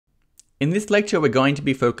In this lecture, we're going to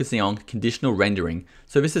be focusing on conditional rendering.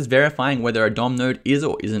 So this is verifying whether a DOM node is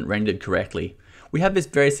or isn't rendered correctly. We have this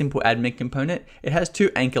very simple admin component. It has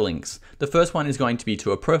two anchor links. The first one is going to be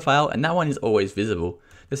to a profile, and that one is always visible.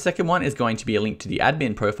 The second one is going to be a link to the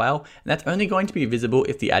admin profile, and that's only going to be visible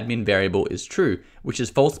if the admin variable is true, which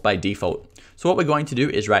is false by default. So what we're going to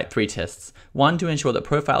do is write three tests. One to ensure that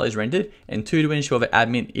profile is rendered, and two to ensure that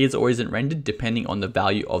admin is or isn't rendered depending on the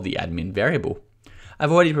value of the admin variable.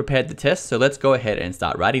 I've already prepared the tests, so let's go ahead and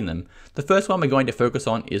start writing them. The first one we're going to focus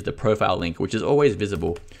on is the profile link, which is always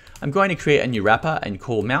visible. I'm going to create a new wrapper and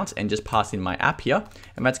call mount and just pass in my app here,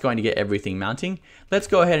 and that's going to get everything mounting. Let's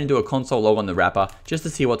go ahead and do a console log on the wrapper just to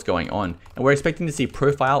see what's going on. And we're expecting to see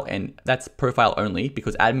profile, and that's profile only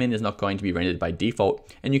because admin is not going to be rendered by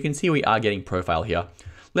default. And you can see we are getting profile here.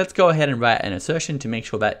 Let's go ahead and write an assertion to make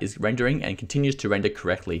sure that is rendering and continues to render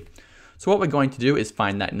correctly. So what we're going to do is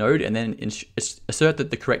find that node and then assert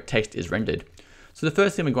that the correct text is rendered. So the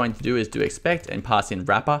first thing we're going to do is do expect and pass in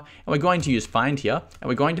wrapper, and we're going to use find here, and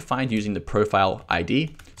we're going to find using the profile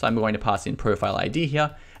ID. So I'm going to pass in profile ID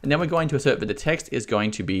here, and then we're going to assert that the text is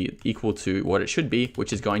going to be equal to what it should be,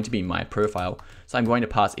 which is going to be my profile. So I'm going to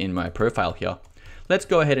pass in my profile here. Let's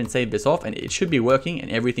go ahead and save this off, and it should be working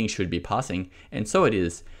and everything should be passing, and so it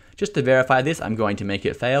is. Just to verify this, I'm going to make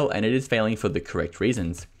it fail, and it is failing for the correct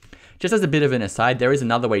reasons. Just as a bit of an aside, there is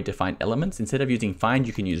another way to find elements. Instead of using find,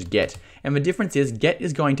 you can use get. And the difference is get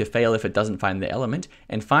is going to fail if it doesn't find the element,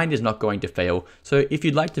 and find is not going to fail. So if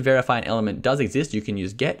you'd like to verify an element does exist, you can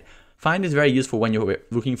use get. Find is very useful when you're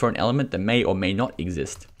looking for an element that may or may not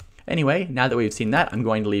exist. Anyway, now that we've seen that, I'm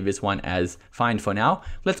going to leave this one as find for now.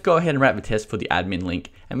 Let's go ahead and write the test for the admin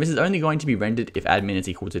link. And this is only going to be rendered if admin is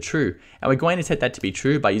equal to true. And we're going to set that to be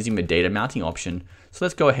true by using the data mounting option. So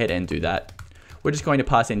let's go ahead and do that. We're just going to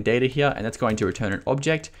pass in data here, and that's going to return an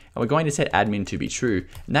object, and we're going to set admin to be true,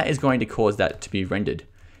 and that is going to cause that to be rendered.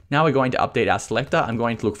 Now we're going to update our selector. I'm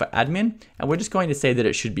going to look for admin, and we're just going to say that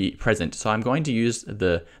it should be present. So I'm going to use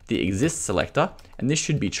the exist selector, and this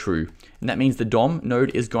should be true. And that means the DOM node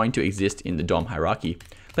is going to exist in the DOM hierarchy.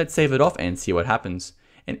 Let's save it off and see what happens.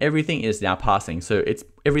 And everything is now passing, so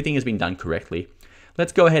everything has been done correctly.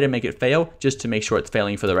 Let's go ahead and make it fail just to make sure it's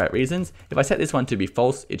failing for the right reasons. If I set this one to be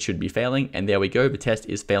false, it should be failing, and there we go, the test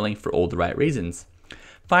is failing for all the right reasons.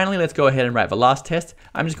 Finally, let's go ahead and write the last test.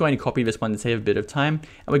 I'm just going to copy this one to save a bit of time,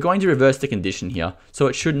 and we're going to reverse the condition here. So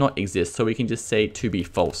it should not exist, so we can just say to be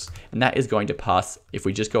false, and that is going to pass if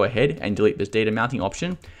we just go ahead and delete this data mounting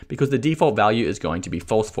option, because the default value is going to be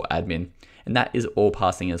false for admin, and that is all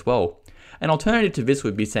passing as well. An alternative to this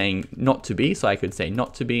would be saying not to be, so I could say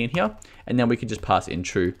not to be in here, and then we could just pass in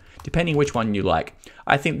true, depending which one you like.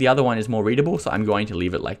 I think the other one is more readable, so I'm going to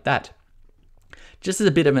leave it like that. Just as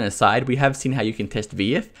a bit of an aside, we have seen how you can test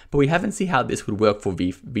vif, but we haven't seen how this would work for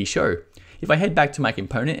vshow. If I head back to my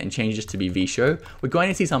component and change this to be vshow, we're going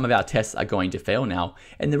to see some of our tests are going to fail now.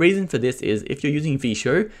 And the reason for this is if you're using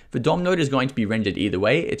vshow, the DOM node is going to be rendered either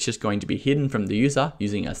way, it's just going to be hidden from the user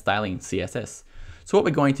using a styling CSS. So what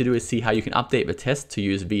we're going to do is see how you can update the test to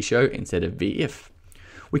use vshow instead of vif.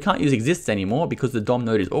 We can't use exists anymore because the DOM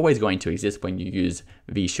node is always going to exist when you use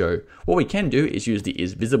vshow. What we can do is use the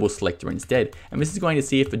isVisible selector instead, and this is going to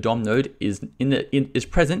see if the DOM node is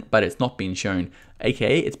present but it's not being shown,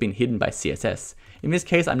 aka it's been hidden by CSS. In this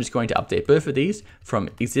case, I'm just going to update both of these from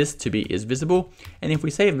exist to be isVisible, and if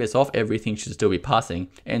we save this off, everything should still be passing,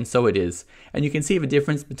 and so it is. And you can see the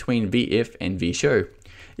difference between vif and vshow.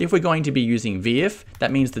 If we're going to be using vif,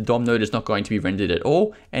 that means the DOM node is not going to be rendered at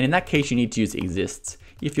all, and in that case you need to use exists.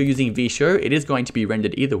 If you're using vshow, it is going to be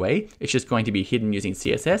rendered either way, it's just going to be hidden using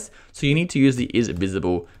CSS, so you need to use the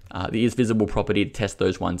isVisible property to test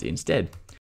those ones instead.